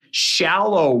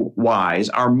shallow whys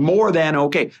are more than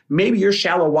okay. Maybe your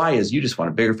shallow why is you just want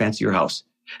a bigger, fancier house.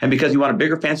 And because you want a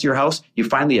bigger, fancier house, you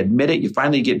finally admit it, you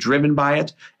finally get driven by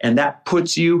it, and that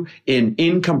puts you in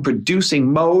income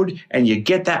producing mode, and you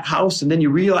get that house, and then you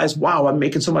realize, wow, I'm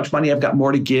making so much money, I've got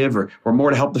more to give or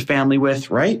more to help the family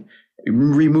with, right? It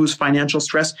removes financial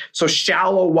stress. So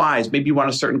shallow whys, maybe you want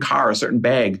a certain car, a certain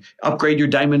bag, upgrade your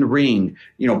diamond ring,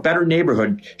 better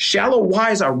neighborhood. Shallow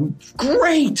whys are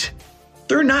great.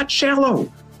 They're not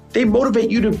shallow. They motivate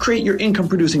you to create your income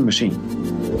producing machine.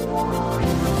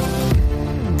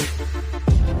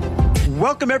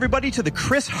 Welcome, everybody, to the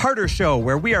Chris Harder Show,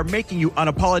 where we are making you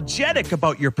unapologetic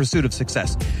about your pursuit of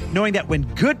success, knowing that when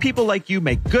good people like you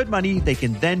make good money, they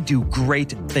can then do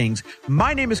great things.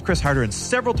 My name is Chris Harder, and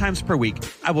several times per week,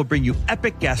 I will bring you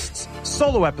epic guests,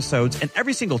 solo episodes, and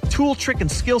every single tool, trick,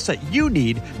 and skill set you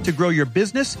need to grow your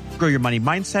business, grow your money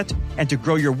mindset, and to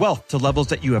grow your wealth to levels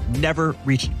that you have never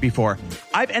reached before.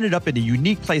 I've ended up in a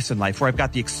unique place in life where I've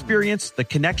got the experience, the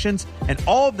connections, and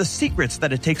all of the secrets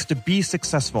that it takes to be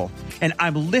successful. And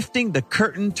I'm lifting the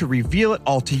curtain to reveal it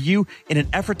all to you in an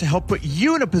effort to help put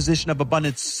you in a position of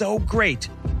abundance so great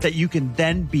that you can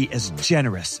then be as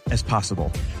generous as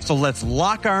possible. So let's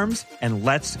lock arms and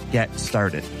let's get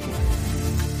started.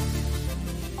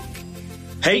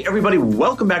 Hey, everybody,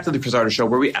 welcome back to the Chris Harder Show,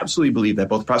 where we absolutely believe that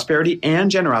both prosperity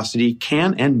and generosity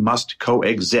can and must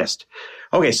coexist.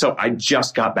 Okay, so I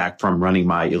just got back from running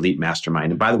my Elite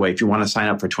Mastermind. And by the way, if you want to sign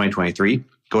up for 2023,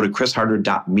 go to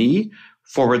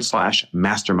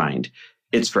chrisharder.me/mastermind.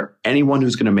 It's for anyone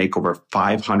who's going to make over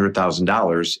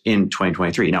 $500,000 in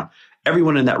 2023. Now,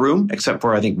 everyone in that room, except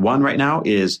for I think one right now,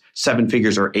 is 7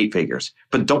 figures or 8 figures.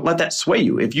 But don't let that sway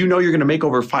you. If you know you're going to make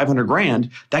over 500 grand,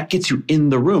 that gets you in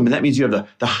the room. And that means you have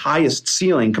the highest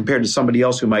ceiling compared to somebody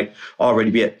else who might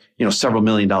already be at, several $1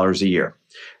 million a year.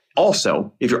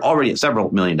 Also, if you're already at several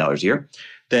 $1 million a year,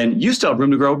 then you still have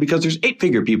room to grow because there's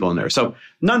 8-figure people in there. So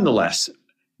nonetheless,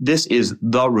 this is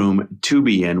the room to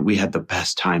be in. We had the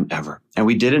best time ever. And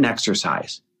we did an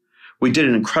exercise. We did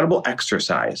an incredible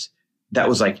exercise that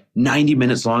was like 90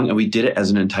 minutes long, and we did it as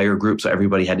an entire group, so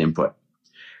everybody had input.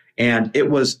 And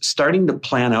it was starting to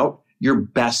plan out your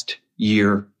best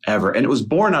year ever. And it was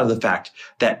born out of the fact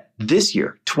that this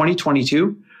year,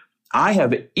 2022, I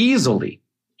have easily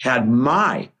had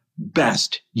my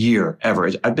best year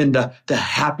ever. I've been the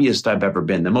happiest I've ever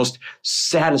been, the most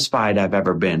satisfied I've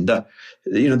ever been, the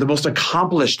most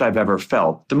accomplished I've ever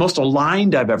felt, the most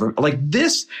aligned I've ever,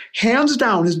 this hands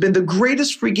down has been the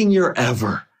greatest freaking year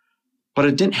ever. But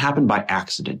it didn't happen by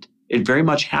accident. It very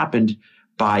much happened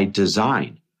by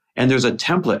design. And there's a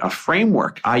template, a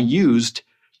framework I used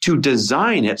to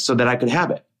design it so that I could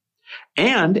have it.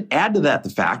 And add to that the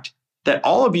fact that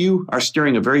all of you are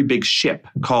steering a very big ship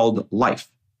called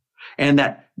life. And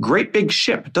that great big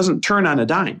ship doesn't turn on a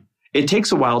dime. It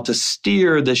takes a while to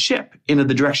steer the ship into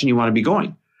the direction you want to be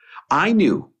going. I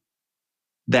knew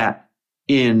that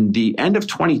in the end of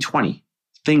 2020,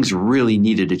 things really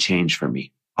needed to change for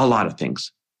me. A lot of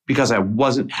things, because I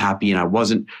wasn't happy and I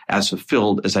wasn't as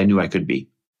fulfilled as I knew I could be.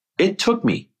 It took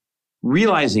me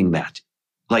realizing that,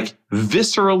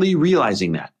 viscerally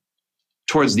realizing that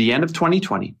towards the end of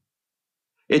 2020.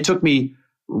 It took me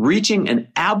reaching an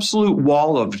absolute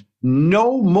wall of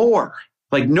no more,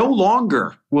 no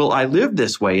longer will I live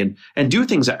this way and do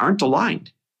things that aren't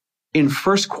aligned in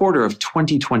first quarter of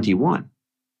 2021.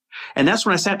 And that's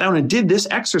when I sat down and did this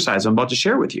exercise I'm about to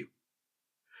share with you.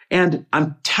 And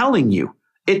I'm telling you,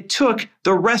 it took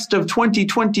the rest of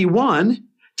 2021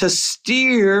 to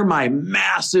steer my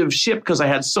massive ship because I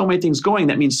had so many things going.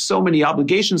 That means so many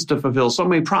obligations to fulfill, so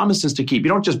many promises to keep. You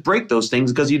don't just break those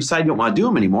things because you decide you don't want to do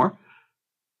them anymore.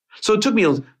 So it took me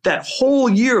that whole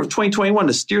year of 2021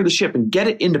 to steer the ship and get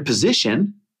it into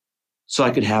position so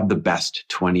I could have the best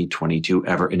 2022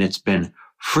 ever. And it's been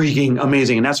freaking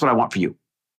amazing. And that's what I want for you.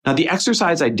 Now, the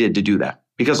exercise I did to do that,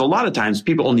 because a lot of times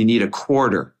people only need a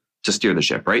quarter to steer the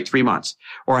ship, right? 3 months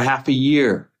or a half a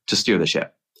year to steer the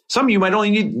ship. Some of you might only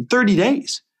need 30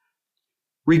 days.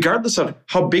 Regardless of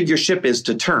how big your ship is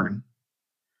to turn,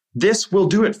 this will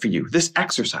do it for you, this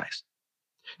exercise.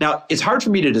 Now, it's hard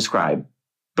for me to describe,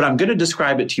 but I'm going to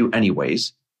describe it to you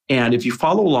anyways. And if you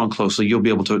follow along closely, you'll be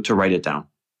able to write it down.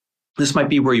 This might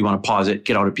be where you want to pause it,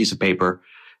 get out a piece of paper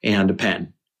and a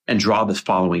pen, and draw this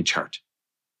following chart.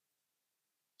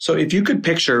 So if you could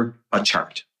picture a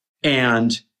chart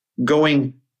and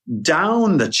going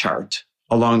down the chart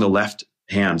along the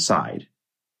left-hand side,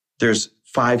 there's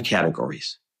 5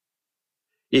 categories.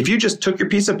 If you just took your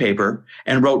piece of paper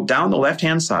and wrote down the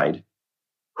left-hand side,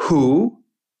 who,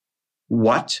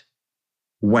 what,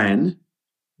 when,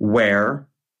 where,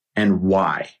 and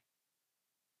why.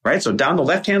 right? So down the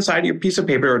left-hand side of your piece of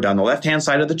paper or down the left-hand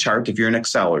side of the chart, if you're in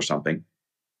Excel or something,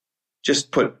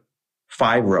 just put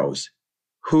 5 rows.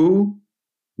 Who,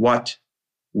 what,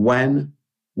 when,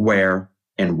 where,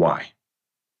 and why.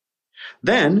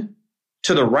 Then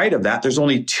to the right of that, there's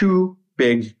only 2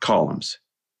 big columns.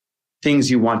 Things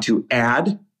you want to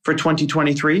add for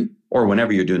 2023 or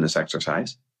whenever you're doing this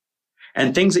exercise,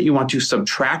 and things that you want to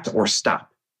subtract or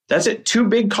stop. That's it. 2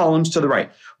 big columns to the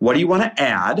right. What do you want to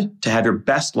add to have your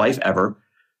best life ever?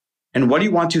 And what do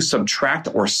you want to subtract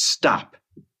or stop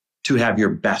to have your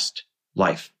best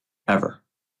life ever?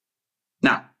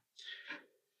 Now,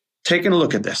 taking a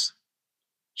look at this,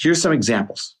 here's some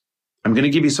examples. I'm going to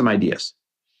give you some ideas.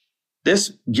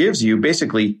 This gives you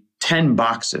basically 10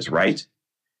 boxes, right?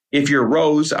 If your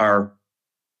rows are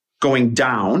going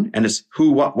down and it's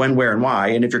who, what, when, where, and why,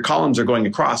 and if your columns are going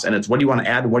across and it's what do you want to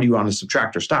add, what do you want to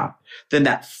subtract or stop, then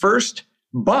that first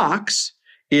box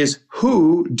is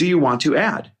who do you want to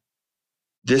add?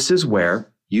 This is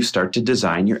where you start to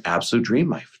design your absolute dream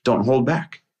life. Don't hold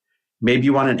back. Maybe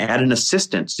you want to add an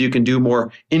assistant so you can do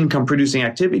more income producing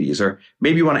activities, or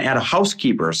maybe you want to add a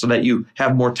housekeeper so that you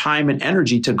have more time and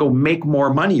energy to go make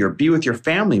more money or be with your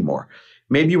family more.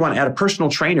 Maybe you want to add a personal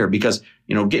trainer because,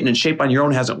 getting in shape on your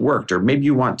own hasn't worked. Or maybe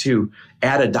you want to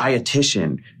add a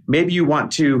dietitian. Maybe you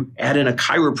want to add in a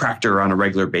chiropractor on a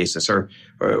regular basis, or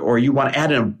you want to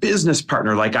add in a business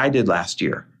partner like I did last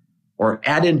year, or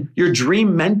add in your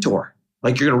dream mentor.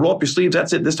 Like you're going to roll up your sleeves.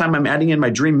 That's it. This time I'm adding in my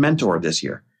dream mentor this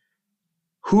year.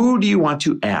 Who do you want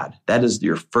to add? That is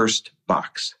your first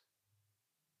box.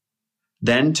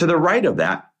 Then to the right of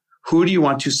that, who do you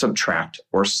want to subtract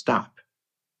or stop?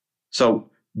 So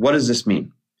what does this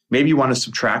mean? Maybe you want to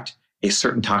subtract a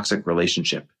certain toxic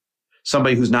relationship,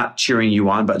 somebody who's not cheering you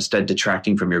on, but instead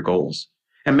detracting from your goals.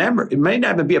 And remember, it may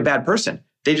not even be a bad person.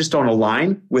 They just don't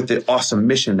align with the awesome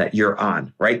mission that you're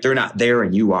on, right? They're not there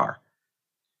and you are.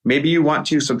 Maybe you want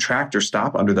to subtract or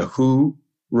stop under the who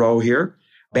row here,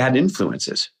 bad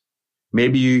influences.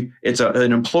 Maybe it's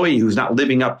an employee who's not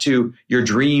living up to your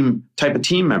dream type of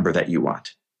team member that you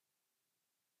want.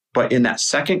 But in that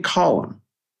second column,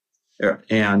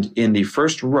 and in the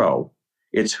first row,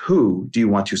 it's who do you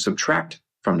want to subtract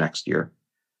from next year?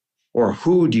 Or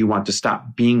who do you want to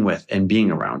stop being with and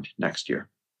being around next year?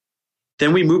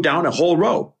 Then we move down a whole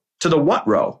row to the what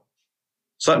row.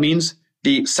 So that means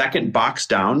the second box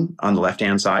down on the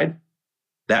left-hand side,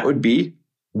 that would be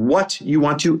what you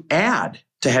want to add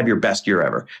to have your best year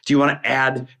ever. Do you want to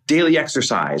add daily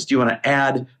exercise? Do you want to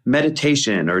add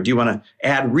meditation? Or do you want to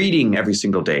add reading every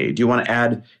single day? Do you want to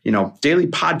add, daily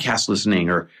podcast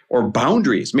listening or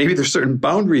boundaries? Maybe there's certain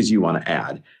boundaries you want to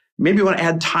add. Maybe you want to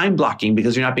add time blocking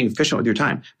because you're not being efficient with your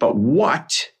time. But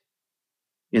what,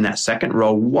 in that second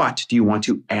row, what do you want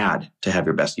to add to have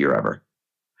your best year ever?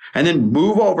 And then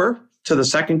move over to the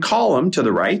second column to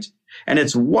the right. And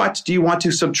it's what do you want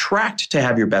to subtract to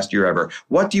have your best year ever?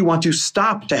 What do you want to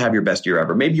stop to have your best year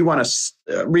ever? Maybe you want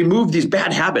to remove these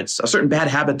bad habits, a certain bad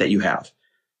habit that you have.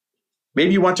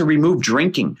 Maybe you want to remove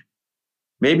drinking.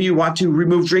 Maybe you want to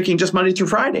remove drinking just Monday through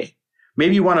Friday.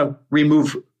 Maybe you want to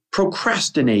remove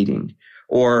procrastinating,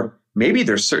 or maybe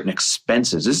there's certain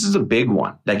expenses. This is a big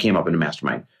one that came up in the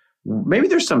mastermind. Maybe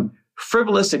there's some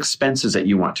frivolous expenses that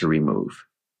you want to remove.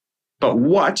 But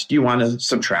what do you want to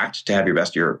subtract to have your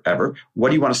best year ever? What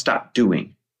do you want to stop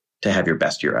doing to have your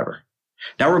best year ever?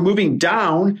 Now we're moving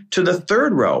down to the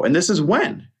third row, and this is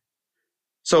when.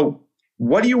 So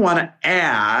what do you want to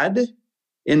add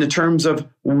in the terms of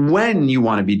when you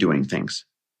want to be doing things?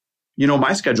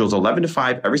 My schedule is 11 to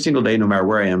 5 every single day, no matter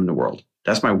where I am in the world.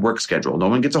 That's my work schedule. No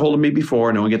one gets a hold of me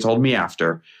before. No one gets a hold of me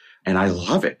after. And I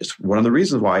love it. It's one of the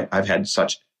reasons why I've had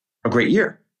such a great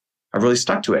year. I've really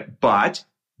stuck to it. But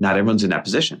not everyone's in that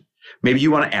position. Maybe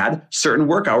you want to add certain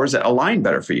work hours that align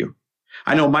better for you.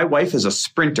 I know my wife is a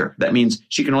sprinter. That means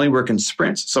she can only work in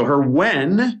sprints. So her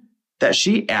when that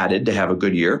she added to have a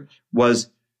good year was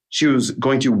she was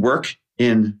going to work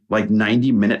in like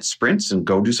 90-minute sprints and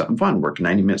go do something fun. Work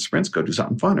 90-minute sprints, go do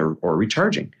something fun or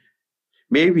recharging.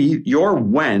 Maybe your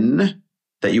when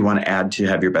that you want to add to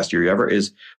have your best year ever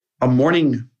is a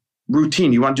morning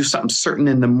routine. You want to do something certain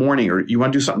in the morning, or you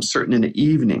want to do something certain in the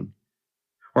evening.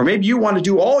 Or maybe you want to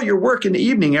do all your work in the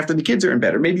evening after the kids are in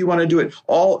bed. Or maybe you want to do it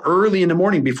all early in the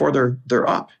morning before they're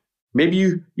up. Maybe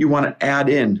you want to add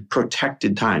in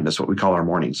protected time. That's what we call our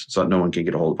mornings, so that no one can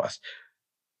get a hold of us.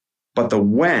 But the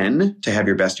when to have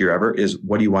your best year ever is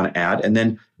what do you want to add? And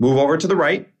then move over to the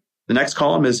right. The next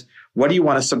column is what do you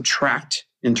want to subtract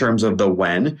in terms of the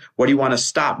when? What do you want to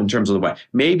stop in terms of the when?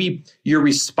 Maybe you're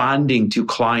responding to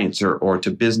clients or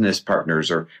to business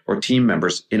partners or team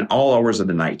members in all hours of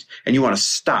the night, and you want to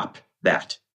stop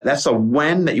that That's a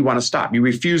when that you want to stop. You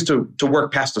refuse to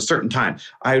work past a certain time.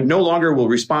 I no longer will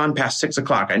respond past 6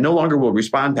 o'clock. I no longer will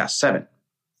respond past 7.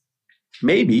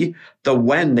 Maybe the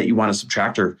when that you want to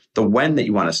subtract or the when that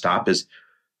you want to stop is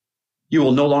you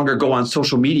will no longer go on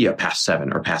social media past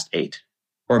 7 or past 8.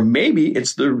 Or maybe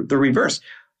it's the reverse.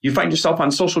 You find yourself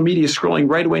on social media scrolling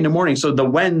right away in the morning. So the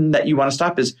when that you want to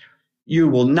stop is you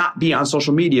will not be on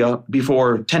social media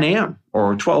before 10 a.m.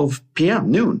 or 12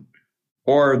 p.m., noon.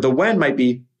 Or the when might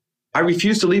be, I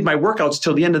refuse to leave my workouts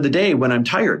till the end of the day when I'm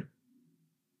tired.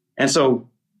 And so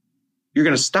you're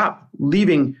going to stop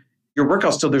leaving your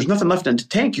workouts till there's nothing left in the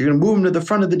tank. You're going to move them to the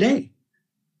front of the day.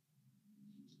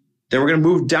 Then we're going to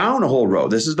move down a whole row.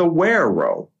 This is the where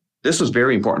row. This was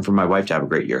very important for my wife to have a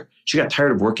great year. She got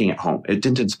tired of working at home. It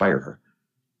didn't inspire her.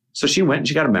 So she went and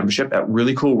she got a membership at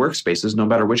really cool workspaces, no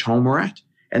matter which home we're at.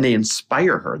 And they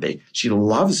inspire her. She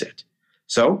loves it.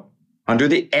 So under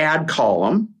the add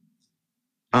column,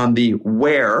 on the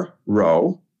where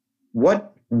row,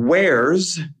 what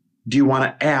wheres do you want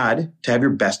to add to have your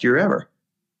best year ever?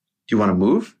 Do you want to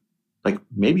move? Like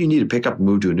maybe you need to pick up and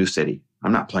move to a new city.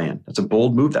 I'm not playing. That's a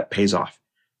bold move that pays off.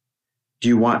 Do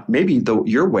you want, maybe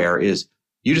your where is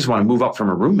you just want to move up from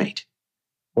a roommate.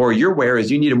 Or your where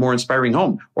is you need a more inspiring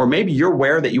home. Or maybe your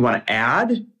where that you want to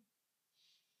add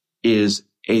is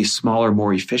a smaller,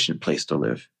 more efficient place to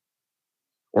live.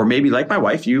 Or maybe like my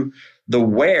wife, the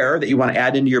where that you want to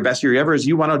add into your best year ever is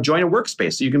you want to join a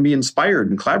workspace so you can be inspired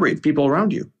and collaborate with people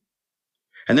around you.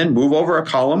 And then move over a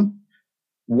column.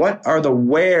 What are the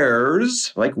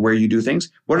wheres, like where you do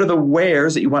things? What are the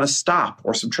wheres that you want to stop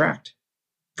or subtract?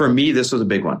 For me, this was a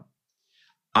big one.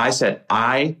 I said,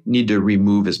 I need to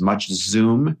remove as much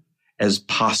Zoom as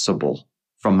possible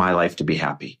from my life to be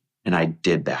happy. And I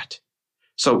did that.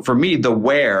 So for me, the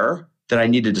where that I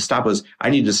needed to stop was I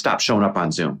needed to stop showing up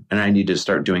on Zoom and I needed to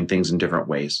start doing things in different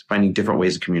ways, finding different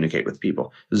ways to communicate with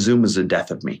people. Zoom is the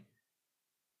death of me.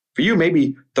 For you,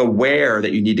 maybe the where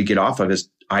that you need to get off of is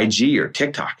IG or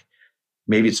TikTok.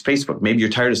 Maybe it's Facebook. Maybe you're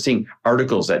tired of seeing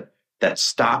articles that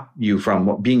stop you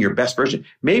from being your best version.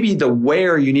 Maybe the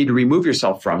where you need to remove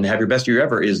yourself from to have your best year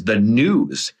ever is the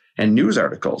news and news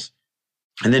articles.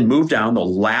 And then move down. The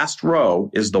last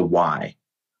row is the why.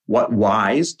 What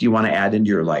whys do you want to add into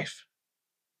your life?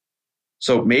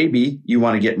 So maybe you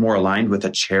want to get more aligned with a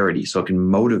charity so it can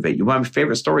motivate you. One of my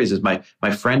favorite stories is my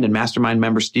friend and mastermind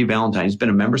member, Steve Valentine. He's been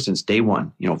a member since day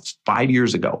one, 5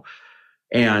 years ago.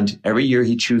 And every year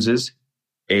he chooses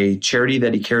a charity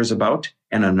that he cares about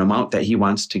and an amount that he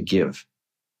wants to give.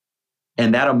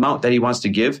 And that amount that he wants to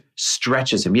give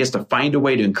stretches him. He has to find a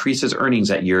way to increase his earnings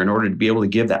that year in order to be able to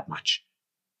give that much.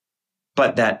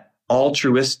 But that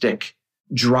altruistic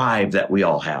drive that we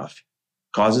all have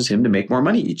causes him to make more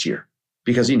money each year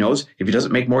because he knows if he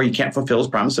doesn't make more, he can't fulfill his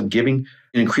promise of giving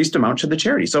an increased amount to the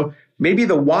charity. So maybe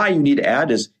the why you need to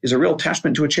add is a real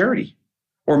attachment to a charity.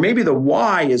 Or maybe the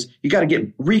why is you got to get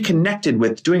reconnected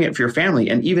with doing it for your family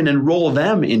and even enroll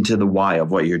them into the why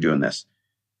of what you're doing this.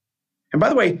 And by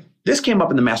the way, this came up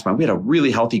in the mastermind. We had a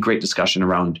really healthy, great discussion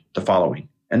around the following.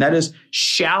 And that is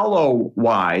shallow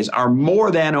whys are more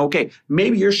than okay.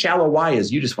 Maybe your shallow why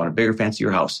is you just want a bigger,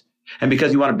 fancier house. And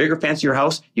because you want a bigger, fancier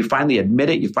house, you finally admit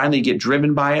it. You finally get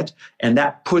driven by it. And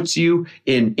that puts you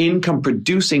in income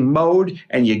producing mode.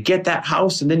 And you get that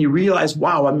house. And then you realize,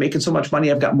 wow, I'm making so much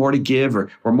money. I've got more to give or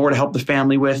more to help the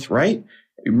family with, right?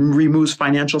 It removes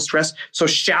financial stress. So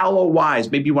shallow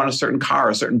whys, maybe you want a certain car,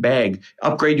 a certain bag,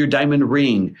 upgrade your diamond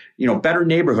ring, better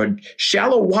neighborhood.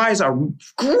 Shallow whys are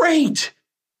great.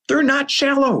 They're not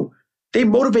shallow. They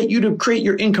motivate you to create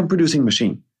your income producing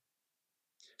machine.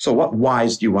 So what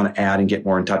whys do you want to add and get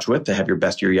more in touch with to have your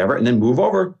best year ever? And then move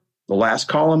over the last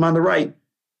column on the right,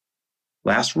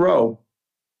 last row.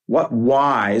 What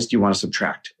whys do you want to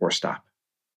subtract or stop?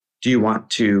 Do you want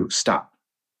to stop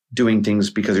doing things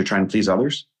because you're trying to please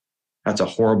others? That's a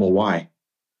horrible why.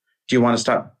 Do you want to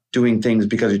stop doing things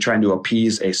because you're trying to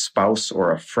appease a spouse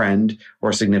or a friend or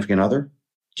a significant other?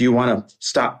 Do you want to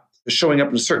stop showing up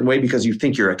in a certain way because you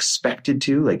think you're expected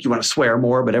to, like you want to swear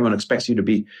more, but everyone expects you to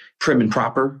be prim and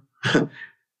proper?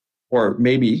 Or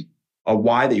maybe a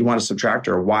why that you want to subtract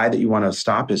or a why that you want to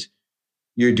stop is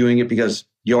you're doing it because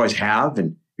you always have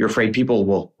and you're afraid people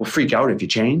will freak out if you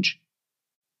change.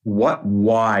 What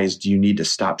whys do you need to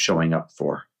stop showing up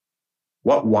for?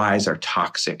 What whys are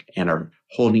toxic and are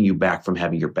holding you back from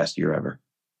having your best year ever?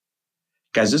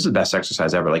 Guys, this is the best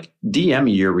exercise ever. Like DM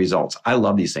me your results. I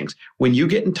love these things. When you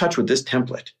get in touch with this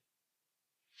template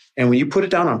and when you put it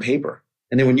down on paper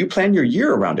and then when you plan your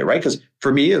year around it, right? Because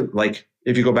for me, like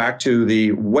if you go back to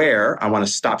the where I want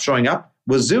to stop showing up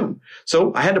was Zoom.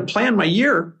 So I had to plan my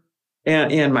year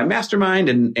and my mastermind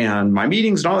and my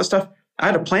meetings and all that stuff, I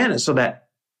had to plan it so that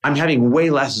I'm having way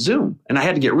less Zoom. And I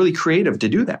had to get really creative to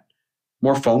do that.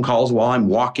 More phone calls while I'm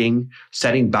walking,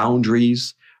 setting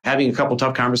boundaries, having a couple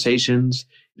tough conversations,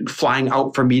 flying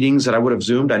out for meetings that I would have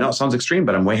Zoomed. I know it sounds extreme,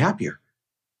 but I'm way happier.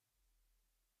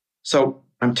 So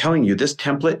I'm telling you, this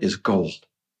template is gold.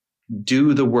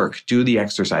 Do the work, do the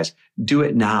exercise, do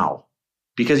it now,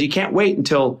 because you can't wait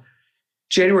until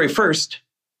January 1st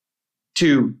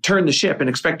to turn the ship and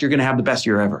expect you're going to have the best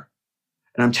year ever.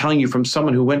 And I'm telling you, from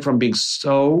someone who went from being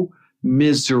so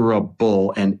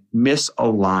miserable and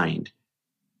misaligned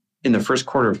in the first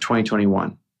quarter of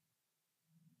 2021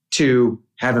 to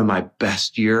having my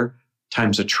best year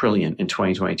times a trillion in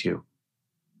 2022.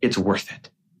 It's worth it.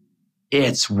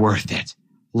 It's worth it.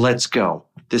 Let's go.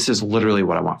 This is literally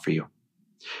what I want for you.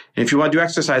 And if you want to do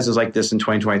exercises like this in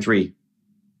 2023,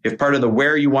 if part of the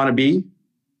where you want to be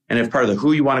and if part of the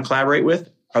who you want to collaborate with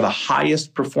are the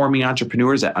highest performing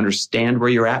entrepreneurs that understand where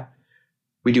you're at,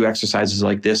 we do exercises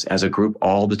like this as a group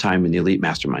all the time in the Elite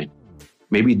Mastermind.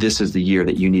 Maybe this is the year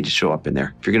that you need to show up in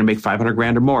there. If you're going to make 500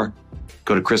 grand or more,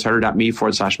 go to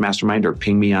chrisharder.me/mastermind or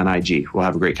ping me on IG. We'll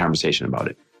have a great conversation about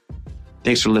it.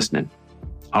 Thanks for listening.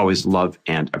 Always love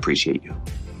and appreciate you.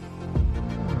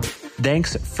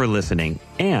 Thanks for listening.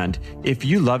 And if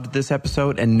you loved this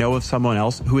episode and know of someone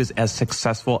else who is as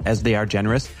successful as they are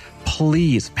generous,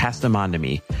 please pass them on to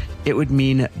me. It would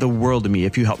mean the world to me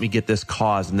if you help me get this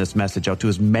cause and this message out to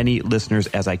as many listeners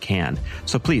as I can.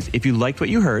 So please, if you liked what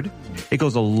you heard, it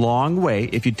goes a long way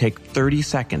if you take 30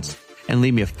 seconds and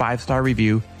leave me a 5-star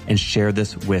review and share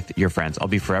this with your friends. I'll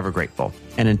be forever grateful.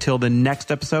 And until the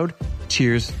next episode,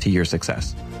 cheers to your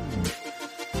success.